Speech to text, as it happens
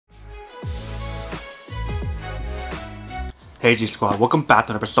Hey G Squad, welcome back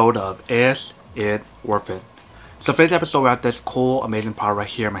to an episode of Is It Worth It? So for today's episode we have this cool amazing product right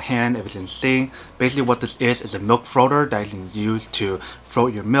here in my hand. If it's insane, basically what this is a milk frother that you can use to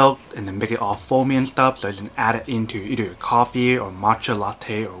froth your milk and then make it all foamy and stuff, so you can add it into either your coffee or matcha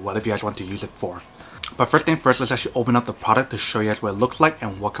latte or whatever you guys want to use it for. But first thing first, let's actually open up the product to show you guys what it looks like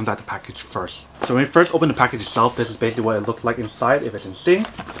and what comes out the package first. So when you first open the package itself, this is basically what it looks like inside. If it's insane,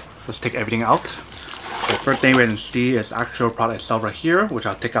 let's take everything out. The first thing we can see is the actual product itself right here, which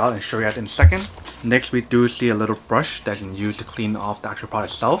I'll take out and show you guys in a second. Next, we do see a little brush that you can use to clean off the actual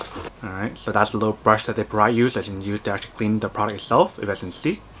product itself. Alright, so that's the little brush that they provide you that you can use to actually clean the product itself, if you guys can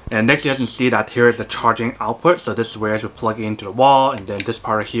see. And next, you guys can see that here is the charging output. So this is where you plug it into the wall, and then this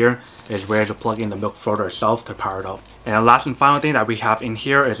part right here is where you plug in the milk frother itself to power it up. And the last and final thing that we have in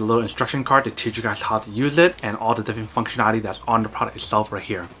here is a little instruction card to teach you guys how to use it and all the different functionality that's on the product itself right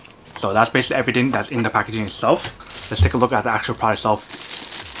here. So that's basically everything that's in the packaging itself. Let's take a look at the actual product itself.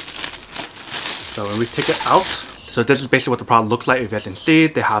 So when we take it out, so this is basically what the product looks like. If you guys can see,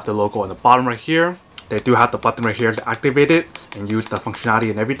 they have the logo on the bottom right here. They do have the button right here to activate it and use the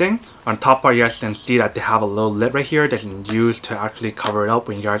functionality and everything. On the top part, you guys can see that they have a little lid right here that you can use to actually cover it up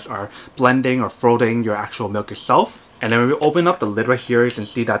when you guys are blending or frothing your actual milk itself. And then when we open up the lid right here, you can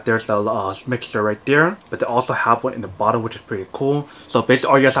see that there's a mixer right there, but they also have one in the bottom, which is pretty cool. So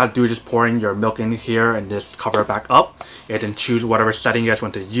basically all you guys have to do is just pour in your milk in here and just cover it back up. You can choose whatever setting you guys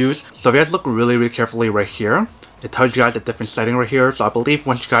want to use. So if you guys look really carefully right here, it tells you guys the different setting right here. So I believe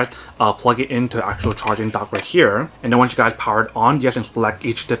once you guys plug it into the actual charging dock right here, and then once you guys power it on, you guys can select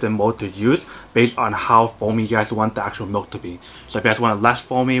each different mode to use based on how foamy you guys want the actual milk to be. So if you guys want it less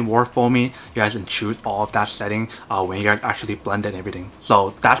foamy, more foamy, you guys can choose all of that setting when you guys actually blend it and everything.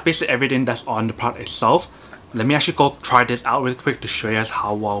 So that's basically everything that's on the product itself. Let me actually go try this out really quick to show you guys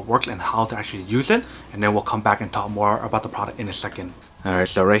how well it works and how to actually use it, and then we'll come back and talk more about the product in a second. Alright,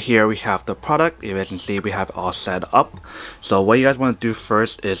 so right here we have the product. If you guys can see, we have it all set up. So what you guys want to do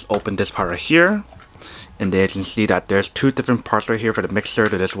first is open this part right here. And then you can see that there's two different parts right here for the mixer.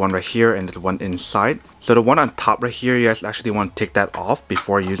 There's one right here and there's one inside. So the one on top right here, you guys actually want to take that off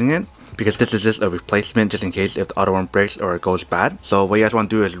before using it, because this is just a replacement just in case if the other one breaks or it goes bad. So what you guys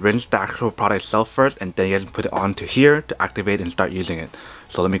want to do is rinse the actual product itself first, and then you guys put it onto here to activate and start using it.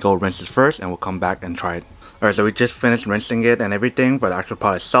 So let me go rinse it first and we'll come back and try it. Alright, so we just finished rinsing it and everything for the actual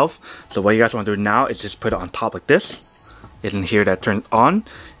product itself. So what you guys want to do now is just put it on top like this. You can hear that turns on,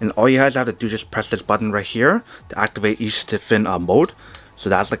 and all you guys have to do is just press this button right here to activate each different mode. So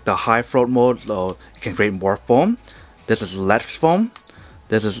that's like the high froth mode, so you can create more foam. This is less foam.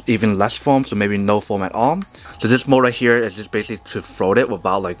 This is even less foam, so maybe no foam at all. So this mode right here is just basically to froth it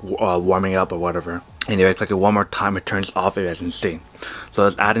without like warming up or whatever. Anyway, it's like one more time it turns off, if you guys can see. So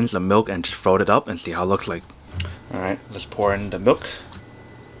let's add in some milk and just froth it up and see how it looks like. Alright, let's pour in the milk.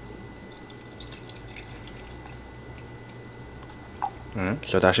 Alright,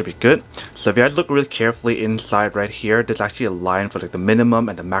 so that should be good. So if you guys look really carefully inside right here, there's actually a line for like the minimum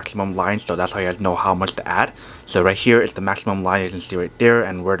and the maximum line, so that's how you guys know how much to add. So right here is the maximum line, you can see right there,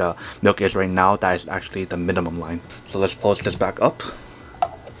 and where the milk is right now, that is actually the minimum line. So let's close this back up.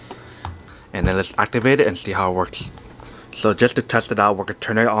 And then let's activate it and see how it works. So just to test it out, we're going to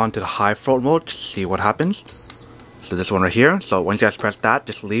turn it on to the high froth mode to see what happens. So this one right here. So once you guys press that,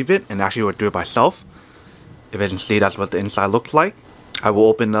 just leave it and actually it will do it by itself. If you can see, that's what the inside looks like. I will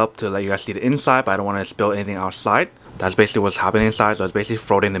open it up to let you guys see the inside, but I don't want to spill anything outside. That's basically what's happening inside. So it's basically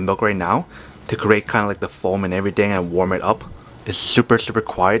frothing the milk right now to create kind of like the foam and everything and warm it up. It's super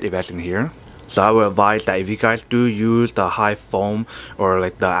quiet, if you guys can hear. So I would advise that if you guys do use the high foam or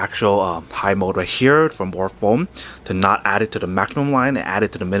like the actual high mode right here for more foam, to not add it to the maximum line and add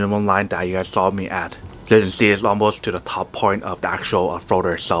it to the minimum line that you guys saw me add. So you can see it's almost to the top point of the actual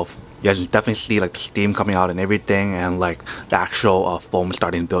frother itself. You guys can definitely see like the steam coming out and everything, and like the actual foam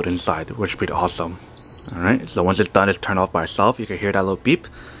starting to build inside, which is pretty awesome. Alright, so once it's done, it's turned off by itself. You can hear that little beep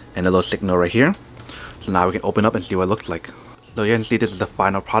and a little signal right here. So now we can open up and see what it looks like. So you can see this is the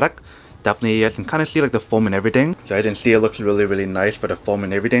final product. Definitely you guys can kind of see like the foam and everything. So you can see it looks really nice for the foam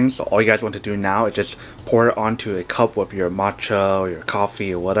and everything. So all you guys want to do now is just pour it onto a cup with your matcha or your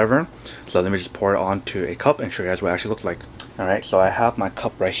coffee or whatever. So let me just pour it onto a cup and show you guys what it actually looks like. Alright, so I have my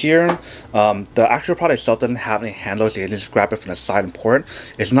cup right here. The actual product itself doesn't have any handles, so you can just grab it from the side and pour it.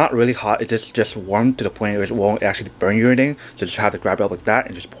 It's not really hot, it's just warm to the point where it won't actually burn you or anything. So just have to grab it up like that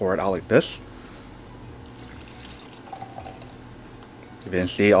and just pour it out like this. You can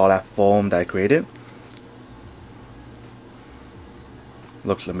see all that foam that I created.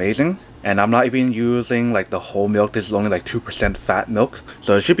 Looks amazing. And I'm not even using like the whole milk. This is only like 2% fat milk,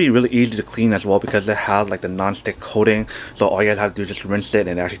 so it should be really easy to clean as well because it has like the non-stick coating. So all you guys have to do is just rinse it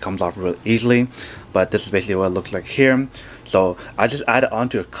and it actually comes off really easily. But this is basically what it looks like here. So I just added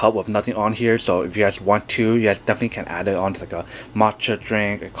onto a cup with nothing on here. So if you guys want to, you guys definitely can add it onto like a matcha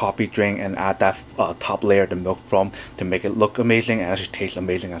drink, a coffee drink, and add that top layer of the milk foam to make it look amazing and actually taste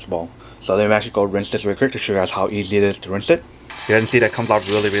amazing as well. So let me actually go rinse this real quick to show you guys how easy it is to rinse it. You guys can see that comes off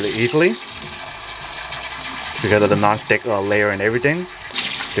really easily because of the non-stick layer and everything.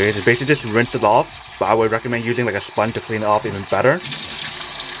 So you just basically just rinse it off, but I would recommend using like a sponge to clean it off even better. You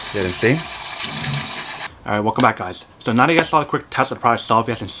guys can see. Alright, welcome back guys. So now that you guys saw the quick test of the product itself,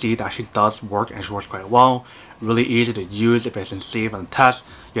 you guys can see it actually does work and it works quite well. Really easy to use if you guys can see on the test.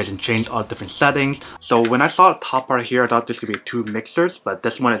 You guys can change all the different settings. So when I saw the top part here, I thought this could be 2 mixers, but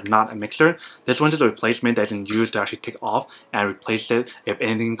this one is not a mixer. This one is a replacement that you can use to actually take off and replace it if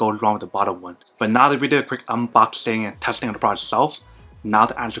anything goes wrong with the bottom one. But now that we did a quick unboxing and testing of the product itself, now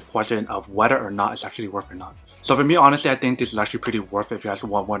to answer the question of whether or not it's actually worth it or not. So for me, honestly, I think this is actually pretty worth it if you guys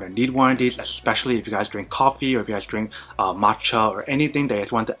want one or need one of these, especially if you guys drink coffee or if you guys drink matcha or anything that you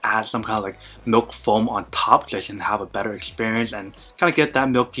guys want to add some kind of like milk foam on top so you can have a better experience and kind of get that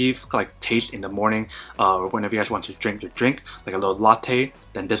milky like taste in the morning or whenever you guys want to drink your drink, like a little latte,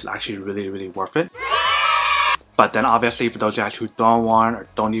 then this is actually really worth it. But then obviously for those guys who don't want or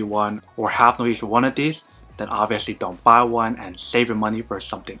don't need one or have no use for one of these, then obviously don't buy one and save your money for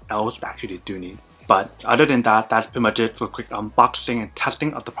something else that actually you do need. But other than that, that's pretty much it for a quick unboxing and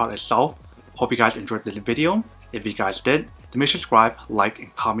testing of the product itself. Hope you guys enjoyed this video. If you guys did, then make sure to subscribe, like,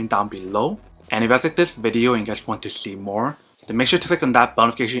 and comment down below. And if you guys like this video and you guys want to see more, then make sure to click on that bell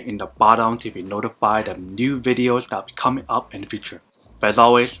notification in the bottom to be notified of new videos that will be coming up in the future. But as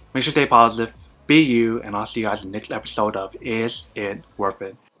always, make sure to stay positive, be you, and I'll see you guys in the next episode of Is It Worth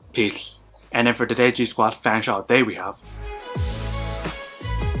It? Peace. And then for today's G Squad fan shout day we have